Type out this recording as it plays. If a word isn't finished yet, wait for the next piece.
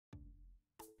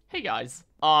Hey guys,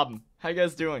 how you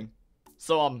guys doing?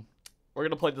 So, we're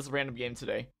gonna play this random game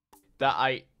today that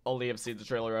I only have seen the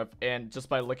trailer of, and just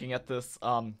by looking at this,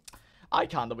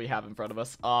 icon that we have in front of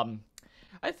us,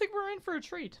 I think we're in for a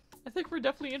treat. I think we're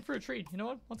definitely in for a treat. You know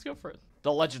what? Let's go for it.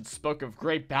 The legend spoke of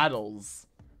great battles.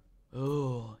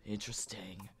 Ooh,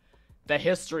 interesting. The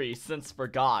history since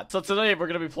forgot. So today we're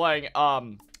gonna be playing,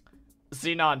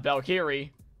 Xenon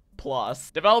Valkyrie Plus.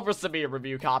 Developers sent me a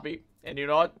review copy, and you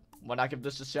know what? Why not give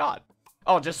this a shot?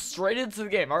 Oh, just straight into the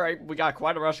game. Alright, we got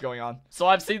quite a rush going on. So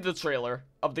I've seen the trailer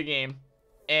of the game,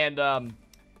 and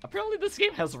apparently this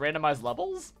game has randomized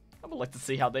levels. I would like to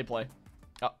see how they play.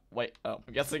 Oh, wait, I'm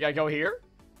guessing I go here?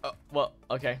 Well,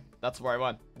 okay, that's where I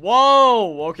went.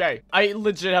 Whoa, okay. I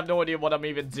legit have no idea what I'm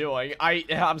even doing.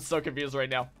 I'm so confused right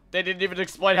now. They didn't even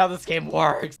explain how this game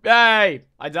works. Hey,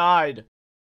 I died.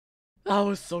 That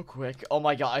was so quick. Oh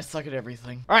my god, I suck at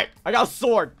everything. Alright, I got a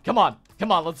sword. Come on,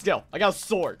 let's go. I got a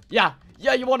sword. Yeah,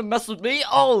 you want to mess with me?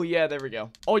 Oh, yeah, there we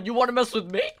go. Oh, you want to mess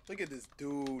with me? Look at this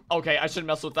dude. Okay, I shouldn't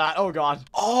mess with that. Oh god.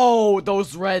 Oh,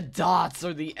 those red dots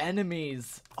are the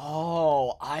enemies.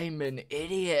 Oh, I'm an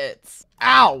idiot.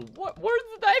 Ow, where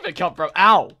did that even come from?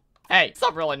 Ow. Hey, it's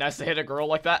not really nice to hit a girl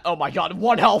like that. Oh my god,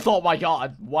 1 health. Oh my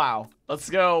god. Wow. Let's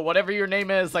go. Whatever your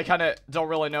name is, I kind of don't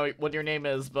really know what your name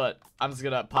is, but I'm just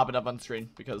gonna pop it up on screen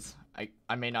because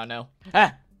I may not know.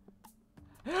 Okay.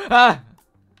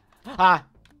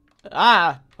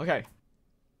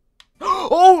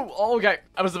 Oh, okay.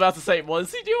 I was about to say, what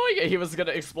is he doing? He was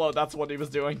gonna explode. That's what he was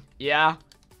doing. Yeah,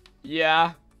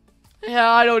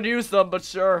 I don't use them, but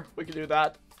sure, we can do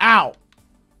that. Ow.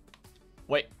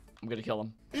 Wait, I'm gonna kill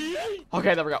him.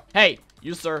 Okay, there we go. Hey,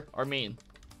 you, sir, are mean.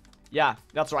 Yeah,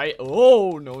 that's right.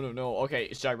 Oh, no.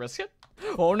 Okay, should I risk it?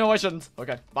 Oh, no, I shouldn't.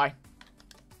 Okay, bye.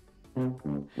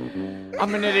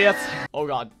 I'm an idiot. Oh,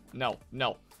 God. No.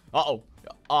 Uh-oh.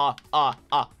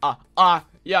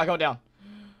 Yeah, go down.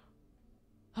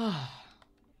 How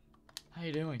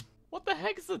you doing? What the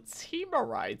heck is a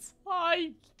teamorite?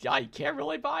 I can't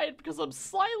really buy it because I'm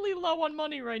slightly low on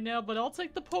money right now, but I'll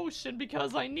take the potion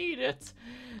because I need it.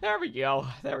 There we go.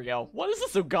 What is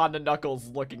this Uganda Knuckles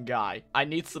looking guy? I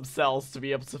need some cells to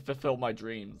be able to fulfill my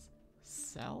dreams.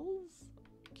 Cells?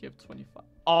 Give 25.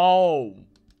 Oh,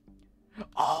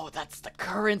 that's the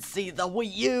currency that we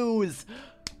use.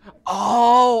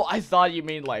 Oh, I thought you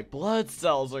mean like blood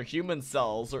cells or human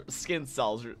cells or skin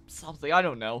cells or something. I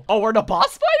don't know. Oh, we're in a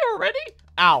boss fight already?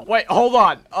 Ow. Wait, hold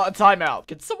on. Timeout.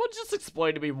 Can someone just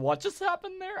explain to me what just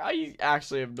happened there? I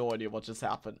actually have no idea what just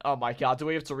happened. Oh my god, do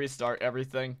we have to restart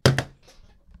everything?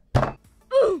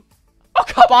 Oh,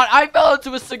 come on. I fell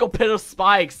into a single pit of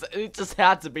spikes. It just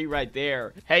had to be right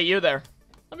there. Hey, you there.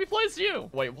 Let me place you.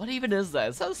 Wait, what even is that?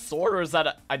 Is that a sword or is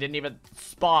that I didn't even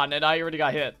spawn and I already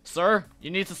got hit? Sir, you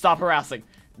need to stop harassing.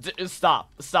 Stop.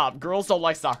 Girls don't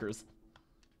like stalkers.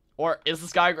 Or is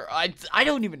this guy a girl? I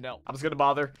don't even know. I'm just gonna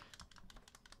bother.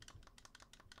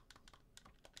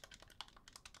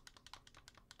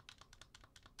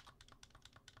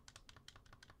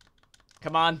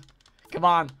 Come on.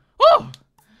 Woo!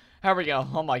 There we go.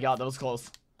 Oh my god, that was close.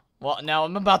 Well, now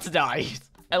I'm about to die.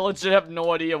 I legit have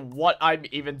no idea what I'm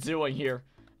even doing here.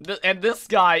 And this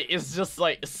guy is just,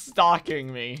 like,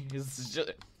 stalking me. He's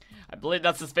just... I believe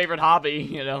that's his favorite hobby,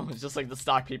 you know? It's just, like, to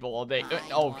stalk people all day.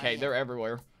 Okay, they're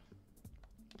everywhere.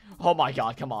 Oh my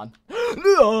god, come on.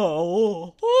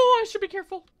 No! Oh, I should be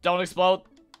careful. Don't explode.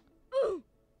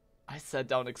 I said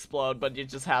don't explode, but you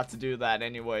just have to do that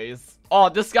anyways. Oh,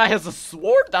 this guy has a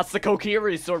sword? That's the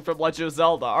Valkyrie sword from Legend of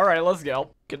Zelda. Alright, let's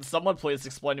go. Can someone please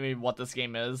explain to me what this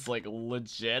game is? Like,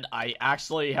 legit? I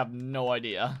actually have no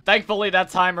idea. Thankfully,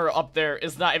 that timer up there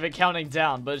is not even counting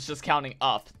down, but it's just counting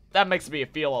up. That makes me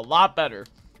feel a lot better.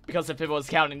 Because if it was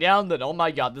counting down, then oh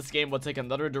my god, this game would take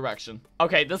another direction.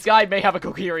 Okay, this guy may have a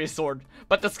Valkyrie sword,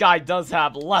 but this guy does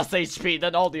have less HP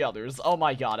than all the others. Oh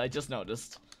my god, I just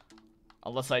noticed.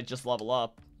 Unless I just level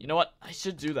up. You know what? I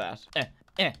should do that.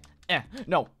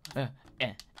 No.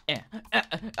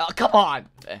 Come on.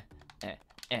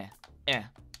 Can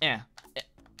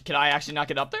I actually not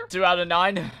get up there? 2 out of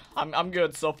 9. I'm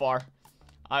good so far.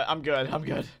 I'm good.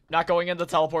 Not going into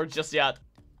teleport just yet.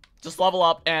 Just level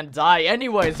up and die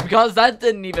anyways, because that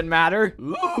didn't even matter.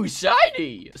 Ooh,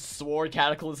 shiny. Sword,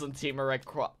 Cataclysm,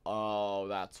 Teamorite, oh,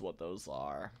 that's what those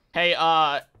are. Hey,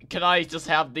 can I just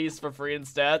have these for free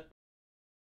instead?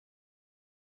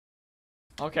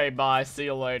 Okay, bye. See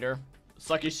you later.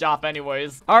 Sucky shop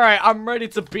anyways. Alright, I'm ready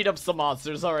to beat up some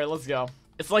monsters. Alright, let's go.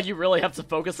 It's like you really have to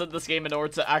focus on this game in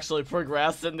order to actually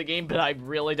progress in the game, but I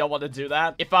really don't want to do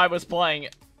that. If I was playing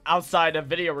outside of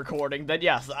video recording, then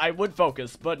yes, I would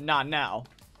focus, but not now.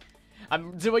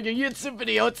 I'm doing a YouTube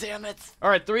video, damn it.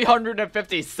 Alright,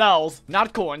 350 cells.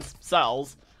 Not coins,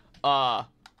 cells.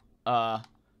 Wait,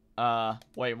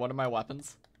 what are my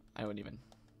weapons? I don't even.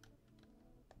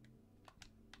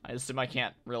 I assume I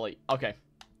can't really. Okay,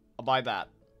 I'll buy that.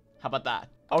 How about that?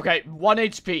 Okay, 1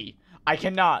 HP. I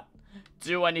cannot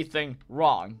do anything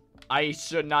wrong. I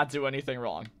should not do anything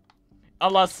wrong.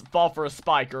 Unless fall for a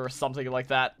spike or something like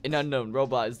that. An unknown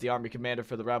robot is the army commander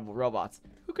for the rebel robots.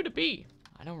 Who could it be?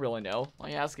 I don't really know. Why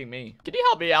are you asking me? Can you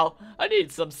help me out? I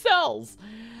need some cells.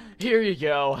 Here you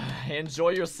go. Enjoy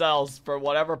your cells for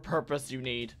whatever purpose you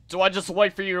need. Do I just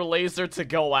wait for your laser to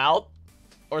go out?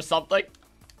 Or something?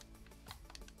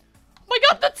 Oh my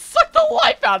god, that sucked the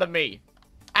life out of me.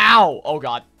 Ow. Oh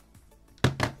god.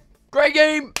 Great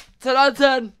game. 10 out of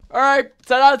 10. Alright,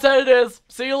 10 out of 10 it is.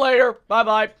 See you later.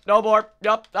 Bye-bye. No more.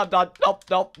 Yep, I'm done.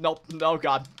 Nope. Oh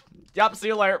god. Yep, see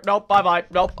you later. Nope, bye-bye.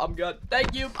 Nope, I'm good.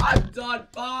 Thank you. I'm done.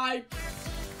 Bye.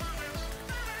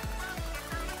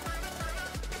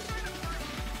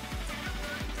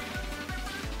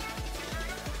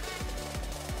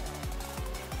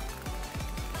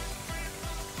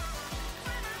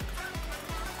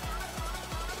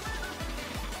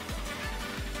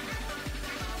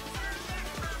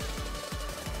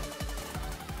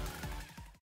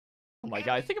 Oh my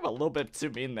god, I think I'm a little bit too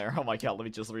mean there. Oh my god, let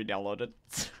me just re-download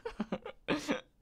it.